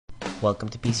Welcome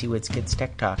to PC with Kids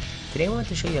Tech Talk. Today I want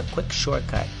to show you a quick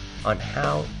shortcut on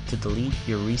how to delete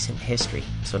your recent history.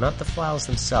 So not the files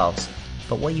themselves,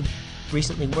 but what you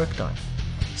recently worked on.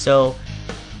 So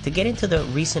to get into the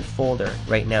recent folder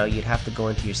right now, you'd have to go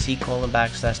into your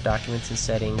C:\documents and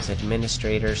settings,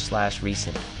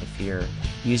 administrator/recent. If your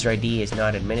user ID is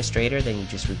not administrator, then you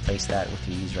just replace that with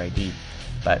your user ID.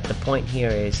 But the point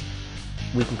here is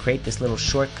we can create this little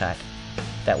shortcut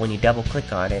that when you double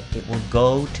click on it, it will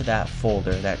go to that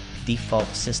folder, that default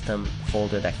system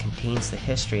folder that contains the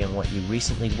history and what you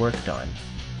recently worked on,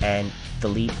 and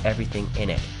delete everything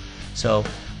in it. So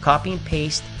copy and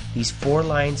paste these 4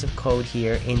 lines of code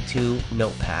here into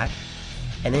Notepad,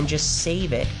 and then just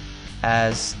save it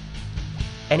as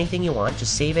anything you want.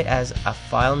 Just save it as a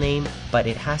file name, but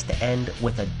it has to end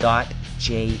with a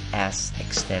 .js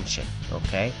extension.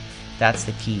 Okay, that's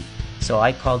the key. So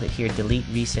I called it here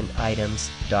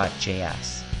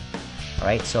DeleteRecent.items.js.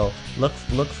 Alright, so look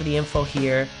for the info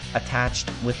here attached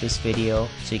with this video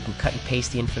so you can cut and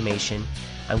paste the information.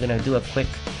 I'm going to do a quick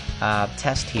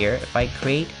test here. If I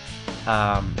create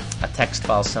a text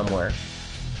file somewhere,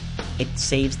 it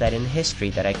saves that in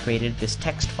history that I created this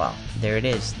text file. There it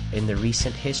is. In the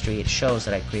recent history, it shows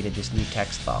that I created this new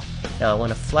text file. Now I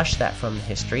want to flush that from the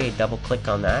history. I double click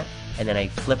on that, and then I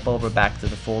flip over back to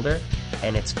the folder,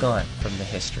 and it's gone from the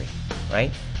history,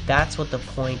 right? That's what the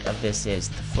point of this is,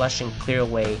 to flush and clear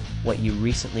away what you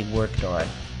recently worked on,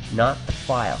 not the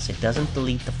files. It doesn't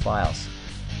delete the files.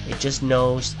 It just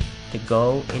knows to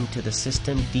go into the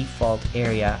system default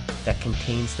area that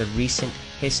contains the recent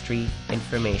history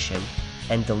information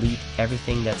and delete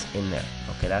everything that's in there.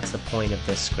 Okay, that's the point of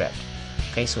this script.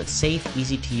 Okay, so it's safe,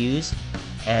 easy to use,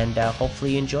 and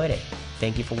hopefully you enjoyed it.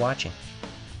 Thank you for watching.